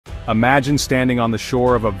Imagine standing on the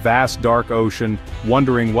shore of a vast dark ocean,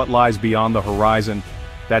 wondering what lies beyond the horizon.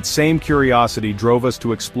 That same curiosity drove us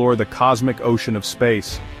to explore the cosmic ocean of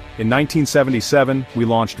space. In 1977, we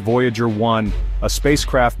launched Voyager 1, a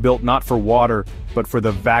spacecraft built not for water, but for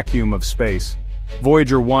the vacuum of space.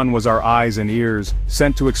 Voyager 1 was our eyes and ears,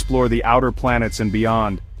 sent to explore the outer planets and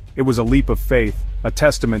beyond. It was a leap of faith, a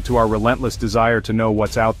testament to our relentless desire to know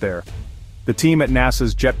what's out there. The team at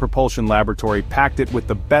NASA's Jet Propulsion Laboratory packed it with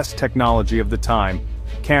the best technology of the time: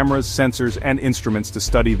 cameras, sensors, and instruments to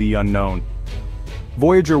study the unknown.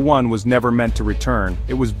 Voyager 1 was never meant to return.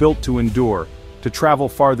 It was built to endure, to travel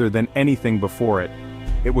farther than anything before it.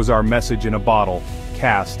 It was our message in a bottle,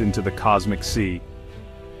 cast into the cosmic sea.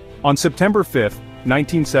 On September 5,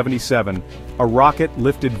 1977, a rocket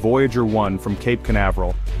lifted Voyager 1 from Cape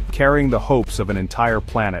Canaveral, carrying the hopes of an entire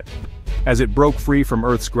planet. As it broke free from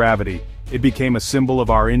Earth's gravity, it became a symbol of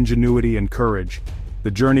our ingenuity and courage.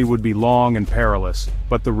 The journey would be long and perilous,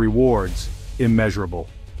 but the rewards, immeasurable.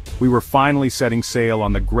 We were finally setting sail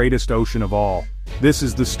on the greatest ocean of all. This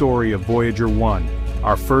is the story of Voyager 1,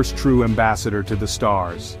 our first true ambassador to the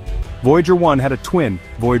stars. Voyager 1 had a twin,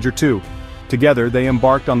 Voyager 2. Together they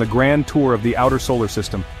embarked on the grand tour of the outer solar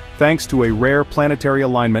system. Thanks to a rare planetary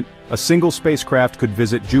alignment, a single spacecraft could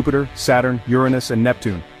visit Jupiter, Saturn, Uranus, and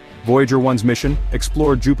Neptune. Voyager 1's mission: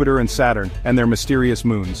 explore Jupiter and Saturn, and their mysterious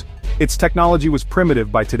moons. Its technology was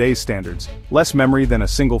primitive by today's standards, less memory than a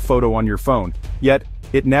single photo on your phone, yet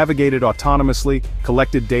it navigated autonomously,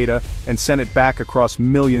 collected data, and sent it back across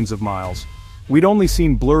millions of miles. We'd only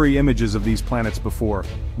seen blurry images of these planets before.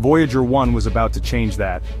 Voyager 1 was about to change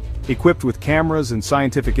that. Equipped with cameras and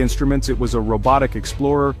scientific instruments, it was a robotic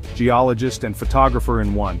explorer, geologist, and photographer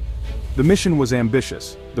in one. The mission was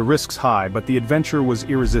ambitious, the risks high, but the adventure was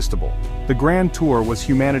irresistible. The grand tour was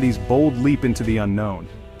humanity's bold leap into the unknown.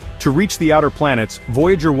 To reach the outer planets,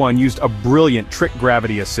 Voyager 1 used a brilliant trick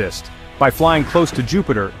gravity assist. By flying close to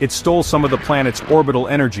Jupiter, it stole some of the planet's orbital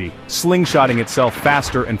energy, slingshotting itself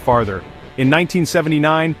faster and farther. In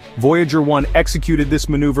 1979, Voyager 1 executed this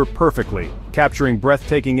maneuver perfectly, capturing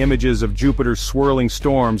breathtaking images of Jupiter's swirling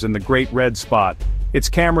storms and the Great Red Spot. Its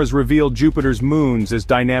cameras revealed Jupiter's moons as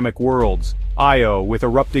dynamic worlds, Io with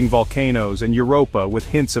erupting volcanoes, and Europa with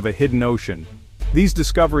hints of a hidden ocean. These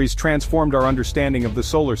discoveries transformed our understanding of the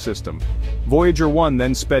solar system. Voyager 1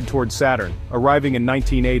 then sped toward Saturn, arriving in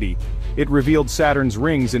 1980. It revealed Saturn's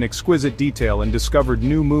rings in exquisite detail and discovered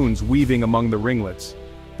new moons weaving among the ringlets.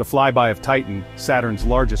 The flyby of Titan, Saturn's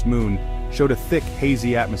largest moon, showed a thick,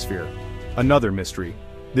 hazy atmosphere. Another mystery.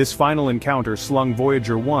 This final encounter slung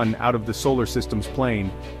Voyager 1 out of the solar system's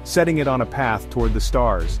plane, setting it on a path toward the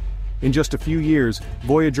stars. In just a few years,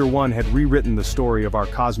 Voyager 1 had rewritten the story of our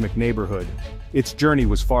cosmic neighborhood. Its journey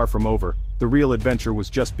was far from over. The real adventure was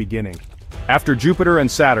just beginning. After Jupiter and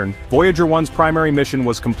Saturn, Voyager 1's primary mission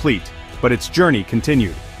was complete, but its journey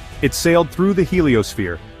continued. It sailed through the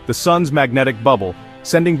heliosphere, the sun's magnetic bubble,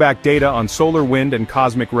 sending back data on solar wind and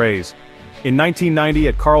cosmic rays. In 1990,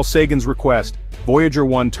 at Carl Sagan's request, Voyager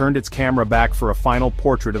 1 turned its camera back for a final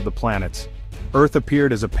portrait of the planets. Earth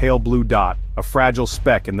appeared as a pale blue dot, a fragile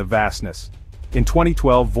speck in the vastness. In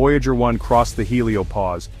 2012, Voyager 1 crossed the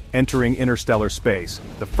heliopause, entering interstellar space,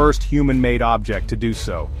 the first human-made object to do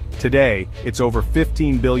so. Today, it's over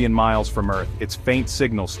 15 billion miles from Earth, its faint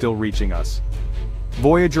signal still reaching us.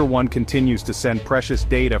 Voyager 1 continues to send precious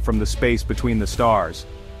data from the space between the stars.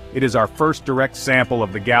 It is our first direct sample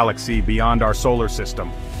of the galaxy beyond our solar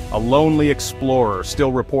system, a lonely explorer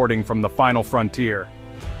still reporting from the final frontier.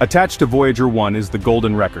 Attached to Voyager 1 is the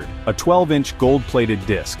Golden Record, a 12-inch gold-plated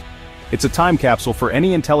disc. It's a time capsule for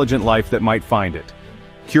any intelligent life that might find it.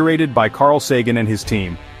 Curated by Carl Sagan and his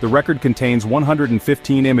team, the record contains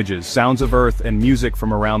 115 images, sounds of Earth, and music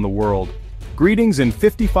from around the world. Greetings in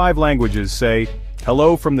 55 languages say,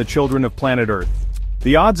 "Hello from the children of planet Earth."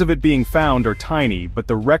 The odds of it being found are tiny, but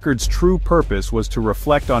the record's true purpose was to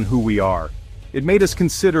reflect on who we are. It made us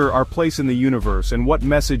consider our place in the universe and what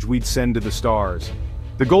message we'd send to the stars.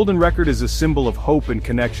 The Golden Record is a symbol of hope and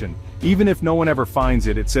connection. Even if no one ever finds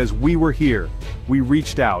it, it says we were here, we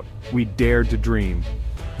reached out, we dared to dream.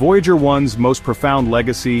 Voyager 1's most profound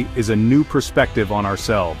legacy is a new perspective on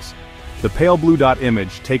ourselves. The pale blue dot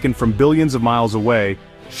image, taken from billions of miles away,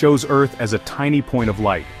 shows Earth as a tiny point of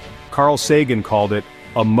light. Carl Sagan called it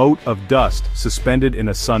a mote of dust suspended in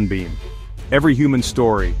a sunbeam. Every human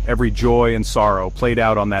story, every joy and sorrow played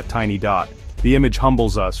out on that tiny dot. The image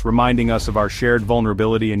humbles us, reminding us of our shared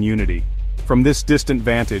vulnerability and unity. From this distant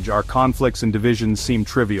vantage, our conflicts and divisions seem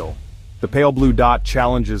trivial. The pale blue dot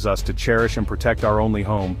challenges us to cherish and protect our only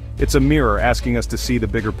home. It's a mirror asking us to see the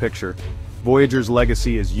bigger picture. Voyager's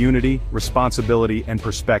legacy is unity, responsibility, and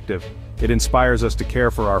perspective. It inspires us to care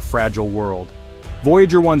for our fragile world.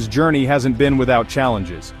 Voyager 1's journey hasn't been without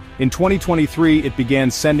challenges. In 2023, it began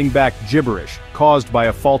sending back gibberish, caused by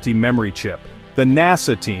a faulty memory chip. The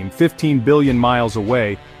NASA team, 15 billion miles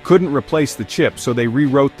away, couldn't replace the chip, so they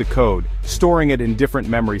rewrote the code, storing it in different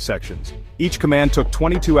memory sections. Each command took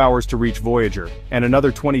 22 hours to reach Voyager, and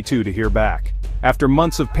another 22 to hear back. After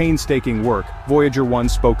months of painstaking work, Voyager 1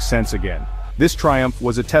 spoke sense again. This triumph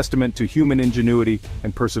was a testament to human ingenuity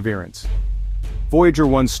and perseverance. Voyager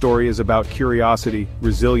 1's story is about curiosity,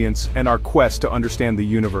 resilience, and our quest to understand the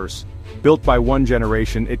universe. Built by one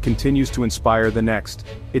generation, it continues to inspire the next.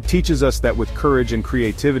 It teaches us that with courage and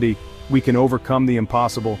creativity, we can overcome the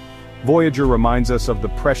impossible. Voyager reminds us of the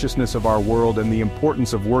preciousness of our world and the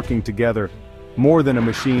importance of working together. More than a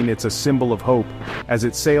machine, it's a symbol of hope. As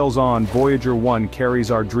it sails on, Voyager 1 carries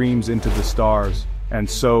our dreams into the stars. And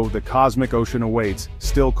so, the cosmic ocean awaits,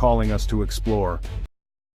 still calling us to explore.